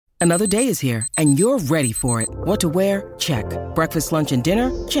Another day is here, and you're ready for it. What to wear? Check. Breakfast, lunch, and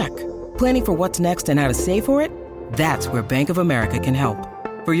dinner? Check. Planning for what's next and how to save for it? That's where Bank of America can help.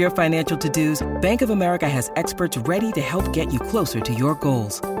 For your financial to-dos, Bank of America has experts ready to help get you closer to your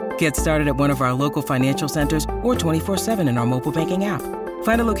goals. Get started at one of our local financial centers or 24/7 in our mobile banking app.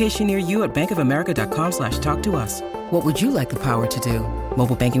 Find a location near you at bankofamerica.com/talktous. What would you like the power to do?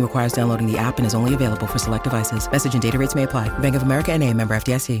 Mobile banking requires downloading the app and is only available for select devices. Message and data rates may apply. Bank of America N.A., member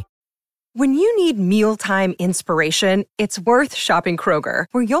FDIC. When you need mealtime inspiration, it's worth shopping Kroger,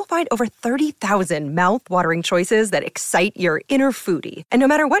 where you'll find over 30,000 mouth-watering choices that excite your inner foodie. And no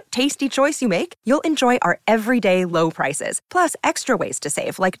matter what tasty choice you make, you'll enjoy our everyday low prices, plus extra ways to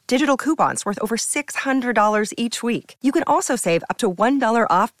save, like digital coupons worth over $600 each week. You can also save up to $1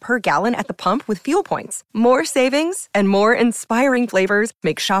 off per gallon at the pump with fuel points. More savings and more inspiring flavors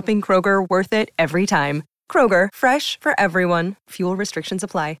make shopping Kroger worth it every time. Kroger, fresh for everyone. Fuel restrictions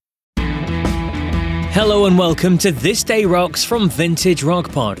apply. Hello and welcome to This Day Rocks from Vintage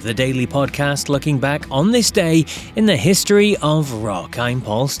Rock Pod, the daily podcast looking back on this day in the history of rock. I'm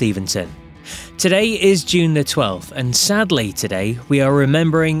Paul Stevenson. Today is June the 12th, and sadly today we are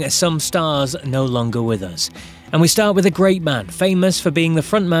remembering some stars no longer with us. And we start with a great man, famous for being the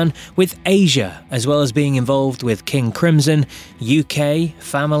frontman with Asia, as well as being involved with King Crimson, UK,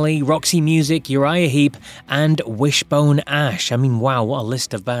 Family, Roxy Music, Uriah Heep, and Wishbone Ash. I mean, wow, what a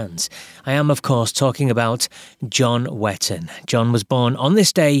list of bands. I am, of course, talking about John Wetton. John was born on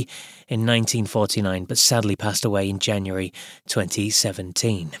this day in 1949, but sadly passed away in January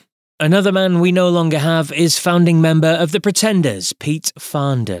 2017. Another man we no longer have is founding member of The Pretenders, Pete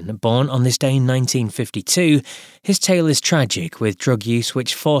Farndon. Born on this day in 1952, his tale is tragic, with drug use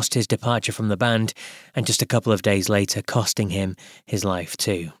which forced his departure from the band, and just a couple of days later costing him his life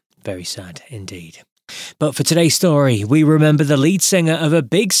too. Very sad indeed. But for today's story, we remember the lead singer of a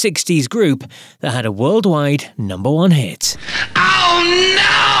big 60s group that had a worldwide #1 hit. Oh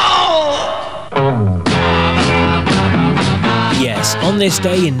no! Yes, on this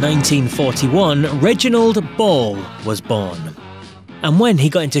day in 1941, Reginald Ball was born. And when he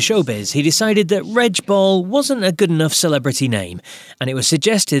got into showbiz, he decided that Reg Ball wasn't a good enough celebrity name, and it was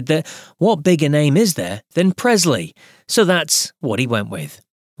suggested that what bigger name is there than Presley? So that's what he went with.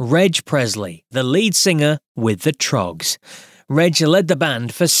 Reg Presley, the lead singer with the Troggs. Reg led the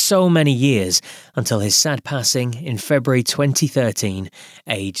band for so many years, until his sad passing in February 2013,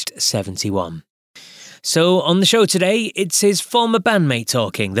 aged 71. So on the show today, it's his former bandmate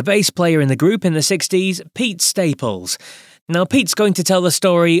talking, the bass player in the group in the 60s, Pete Staples. Now Pete's going to tell the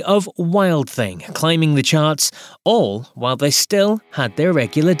story of Wild Thing, climbing the charts, all while they still had their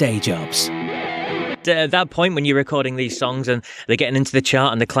regular day jobs. At that point when you're recording these songs and they're getting into the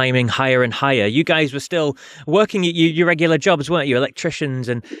chart and they're climbing higher and higher, you guys were still working at your regular jobs, weren't you? Electricians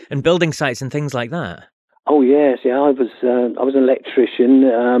and building sites and things like that. Oh yes, yeah. I was an electrician.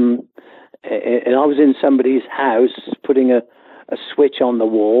 And I was in somebody's house putting a switch on the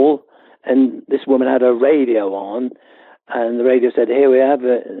wall, and this woman had a radio on, and the radio said, "Here we have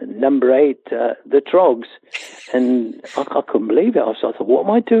number 8, the Troggs," and I couldn't believe it. I thought, "What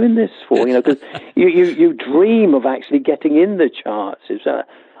am I doing this for?" You know, because you dream of actually getting in the charts.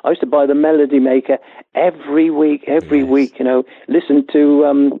 I used to buy the Melody Maker every week, you know, listen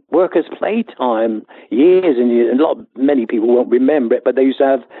to Workers' Playtime, years and years. And many people won't remember it, but they used to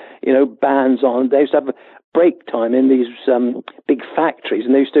have, you know, bands on. They used to have break time in these big factories,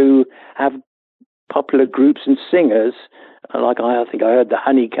 and they used to have popular groups and singers. Like I think I heard the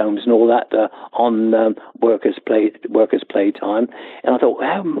Honeycombs and all that on Workers' Playtime. And I thought,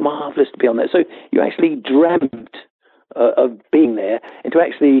 how marvellous to be on there. So you actually dreamt of being there, and to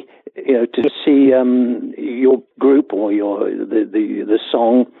actually, you know, to see your group or the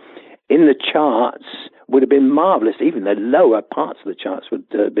song in the charts would have been marvellous. Even the lower parts of the charts would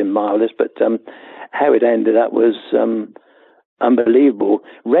have been marvellous, but how it ended up was unbelievable.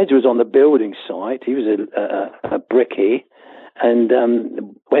 Reg was on the building site. He was a brickie, and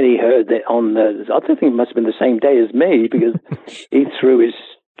when he heard that I don't think it must have been the same day as me, because he threw his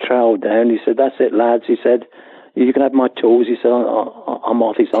trowel down. He said, "That's it, lads." He said, "You can have my tools." He said, "I'm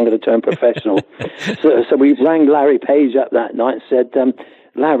off." He said, "I'm going to turn professional." so we rang Larry Page up that night and said,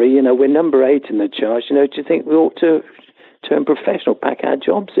 "Larry, you know, we're number 8 in the charts. You know, do you think we ought to turn professional, pack our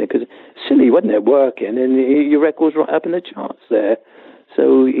jobs here? Because silly, wasn't it, working? And your record's right up in the charts there."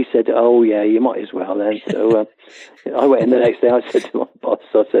 So he said, "Oh yeah, you might as well then." So I went in the next day. I said to my boss,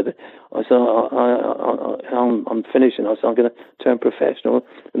 I said, I'm finishing. I said, "I'm going to turn professional,"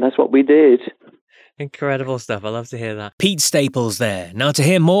 and that's what we did. Incredible stuff. I love to hear that. Pete Staples there. Now, to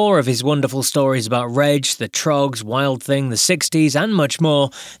hear more of his wonderful stories about Reg, the Trogs, Wild Thing, the 60s, and much more,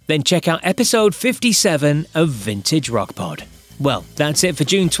 then check out episode 57 of Vintage Rock Pod. Well, that's it for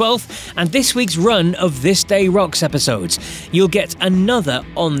June 12th and this week's run of This Day Rocks episodes. You'll get another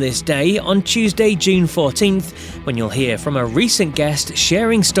On This Day on Tuesday, June 14th, when you'll hear from a recent guest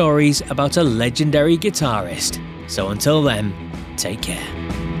sharing stories about a legendary guitarist. So until then, take care.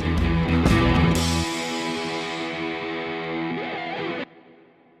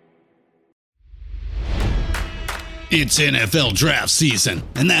 It's NFL draft season,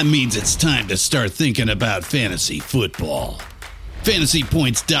 and that means it's time to start thinking about fantasy football.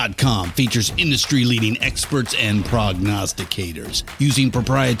 FantasyPoints.com features industry-leading experts and prognosticators using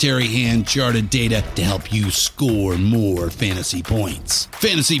proprietary hand-charted data to help you score more fantasy points.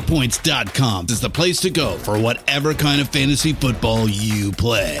 FantasyPoints.com is the place to go for whatever kind of fantasy football you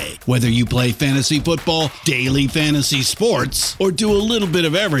play. Whether you play fantasy football, daily fantasy sports, or do a little bit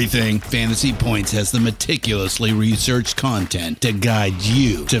of everything, Fantasy Points has the meticulously researched content to guide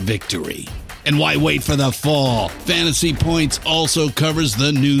you to victory. And why wait for the fall? Fantasy Points also covers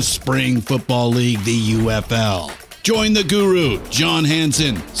the new spring football league, the UFL. Join the guru, John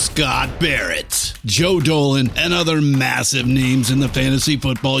Hansen, Scott Barrett, Joe Dolan, and other massive names in the fantasy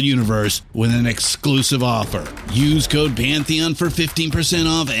football universe with an exclusive offer. Use code Pantheon for 15%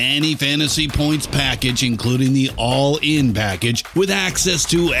 off any Fantasy Points package, including the all-in package, with access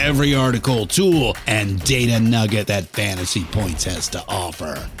to every article, tool, and data nugget that Fantasy Points has to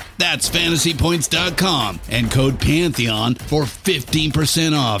offer. That's FantasyPoints.com and code Pantheon for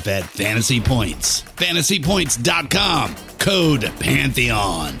 15% off at Fantasy Points. FantasyPoints.com, code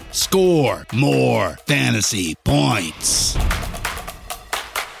Pantheon. Score more fantasy points.